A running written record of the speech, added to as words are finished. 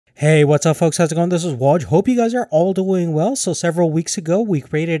Hey, what's up folks? How's it going? This is Woj. Hope you guys are all doing well. So several weeks ago, we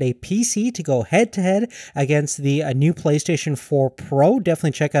created a PC to go head to head against the new PlayStation 4 Pro.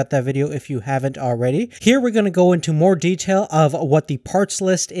 Definitely check out that video if you haven't already. Here we're going to go into more detail of what the parts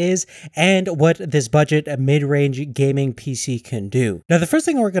list is and what this budget mid-range gaming PC can do. Now, the first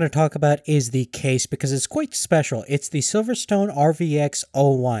thing we're going to talk about is the case because it's quite special. It's the Silverstone RVX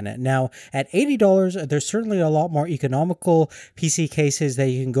 01. Now, at $80, there's certainly a lot more economical PC cases that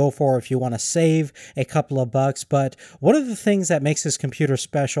you can go for if you want to save a couple of bucks, but one of the things that makes this computer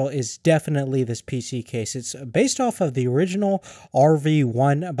special is definitely this PC case. It's based off of the original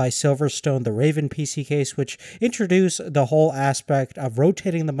RV1 by Silverstone, the Raven PC case, which introduced the whole aspect of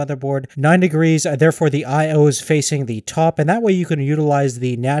rotating the motherboard 9 degrees, therefore the I/O is facing the top, and that way you can utilize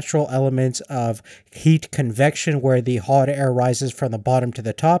the natural elements of heat convection where the hot air rises from the bottom to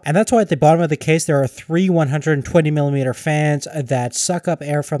the top. And that's why at the bottom of the case there are three 120mm fans that suck up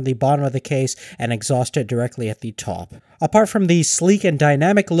air from the bottom of the case and exhaust it directly at the top. Apart from the sleek and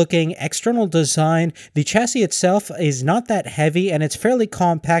dynamic looking external design, the chassis itself is not that heavy and it's fairly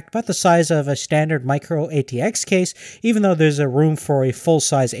compact, about the size of a standard micro ATX case, even though there's a room for a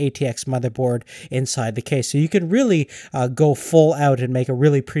full-size ATX motherboard inside the case. So you can really go full out and make a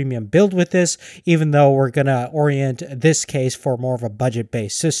really premium build with this, even though we're going to orient this case for more of a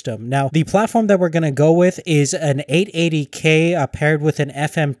budget-based system. Now, the platform that we're going to go with is an 880K paired with an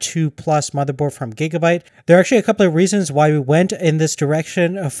FM2 Plus motherboard from Gigabyte. There are actually a couple of reasons why we went in this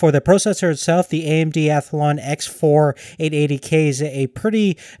direction. For the processor itself, the AMD Athlon X4 880K is a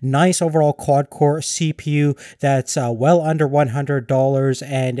pretty nice overall quad-core CPU that's well under $100,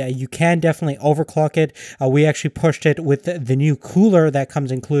 and you can definitely overclock it. We actually pushed it with the new cooler that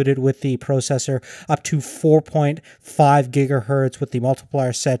comes included with the processor up to 4.5 gigahertz with the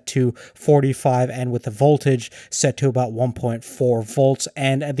multiplier set to 45 and with the voltage set to about 1.4 volts.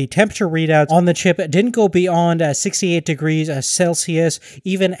 And the temperature readouts on the chip didn't go beyond 68 degrees Celsius,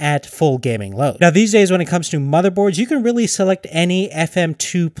 even at full gaming load. Now, these days, when it comes to motherboards, you can really select any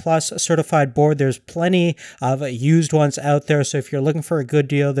FM2 Plus certified board. There's plenty of used ones out there, so if you're looking for a good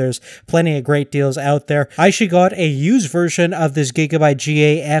deal, there's plenty of great deals out there. I actually got a used version of this Gigabyte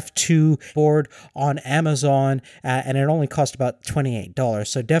GA-F2 board on Amazon, and it only cost about $28.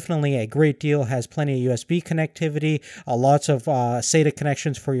 So definitely a great deal. Has plenty of USB connectivity, lots of SATA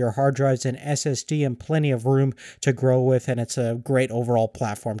connections for your hard drives and SSD, and plenty of room to grow with, and it's a great overall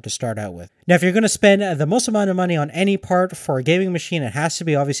platform to start out with. Now, if you're going to spend the most amount of money on any part for a gaming machine, it has to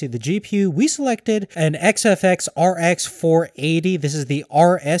be obviously the GPU. We selected an XFX RX 480. This is the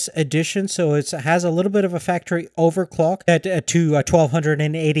RS edition, so it has a little bit of a factory overclock at to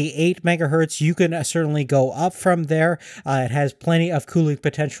 1288 megahertz. You can certainly go up from there. It has plenty of cooling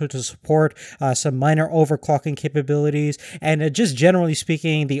potential to support some minor overclocking capabilities, and just generally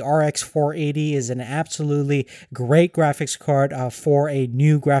speaking, the RX 480 is an absolutely great graphics card for a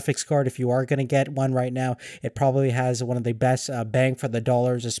new graphics card. If you are going to get one right now, it probably has one of the best bang for the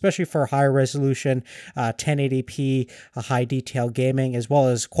dollars, especially for higher resolution 1080p high detail gaming, as well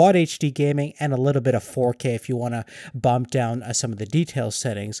as quad HD gaming and a little bit of 4K if you want to bump down some of the detail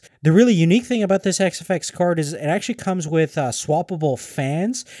settings. The really unique thing about this XFX card is it actually comes with swappable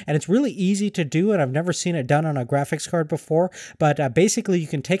fans, and it's really easy to do, and I've never seen it done on a graphics card before, but basically you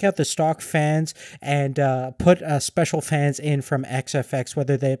can take out the stock fans and put special fans in from XFX,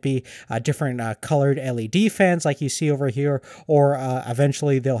 whether they be different colored LED fans like you see over here, or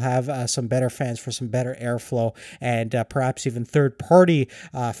eventually they'll have some better fans for some better airflow, and perhaps even third-party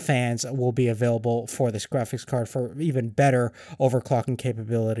fans will be available for this graphics card for even better overclocking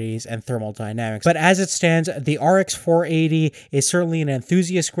capabilities and thermal dynamics. But as it stands, the RX 480 is certainly an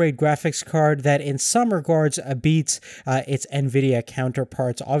enthusiast-grade graphics card that in some regards beats its NVIDIA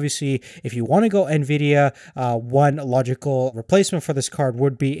counterparts. Obviously, if you want to go NVIDIA, one logical replacement for this card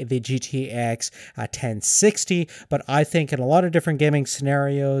would be the GTX 1060, but I think in a lot of different gaming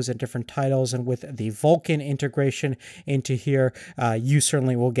scenarios and different titles, and with the Vulkan integration into here, you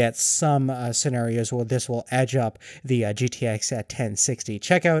certainly will get some scenarios where this will edge up the GTX 1060.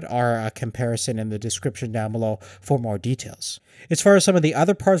 Check out our comparison in the description down below for more details. As far as some of the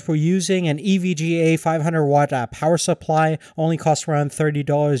other parts we're using, an EVGA 500 watt power supply only costs around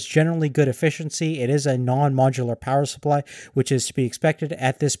 $30. Generally good efficiency. It is a non-modular power supply, which is to be expected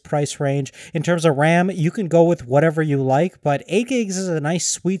at this price range. In terms of RAM, you can go with whatever you like, but 8 gigs is a nice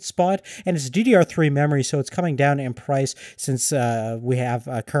sweet spot, and it's DDR3 memory, so it's coming down in price since we have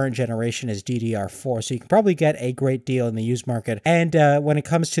current generation is DDR4, so you can probably get a great deal in the used market. And when it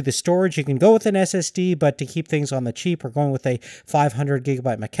comes to the storage, you can go with an SSD, but to keep things on the cheap, we're going with a 500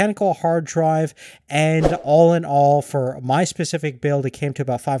 gigabyte mechanical hard drive. And all in all, for my specific build, build, it came to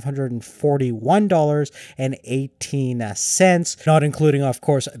about $541.18, not including, of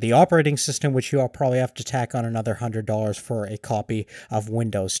course, the operating system, which you'll probably have to tack on another $100 for a copy of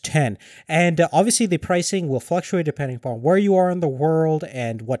Windows 10. And obviously the pricing will fluctuate depending upon where you are in the world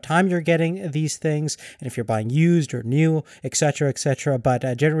and what time you're getting these things, and if you're buying used or new, etc., etc.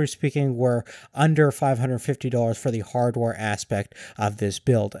 But generally speaking, we're under $550 for the hardware aspect of this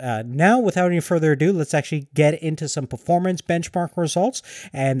build. Now, without any further ado, let's actually get into some performance benchmark results,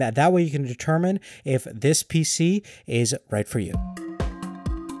 and that way you can determine if this PC is right for you.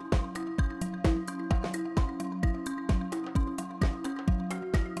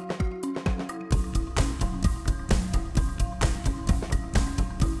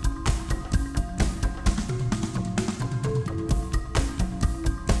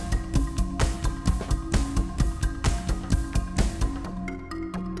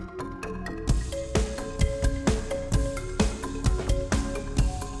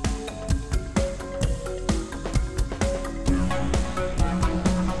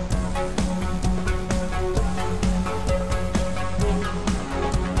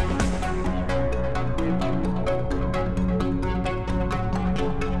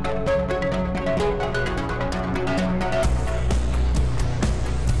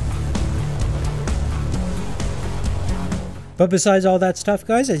 But besides all that stuff,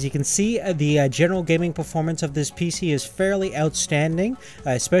 guys, as you can see, the general gaming performance of this PC is fairly outstanding,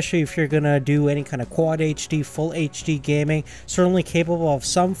 especially if you're going to do any kind of quad HD, full HD gaming. Certainly capable of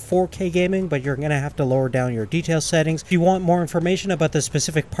some 4K gaming, but you're going to have to lower down your detail settings. If you want more information about the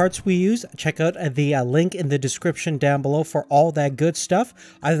specific parts we use, check out the link in the description down below for all that good stuff.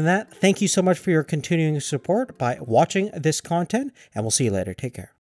 Other than that, thank you so much for your continuing support by watching this content, and we'll see you later. Take care.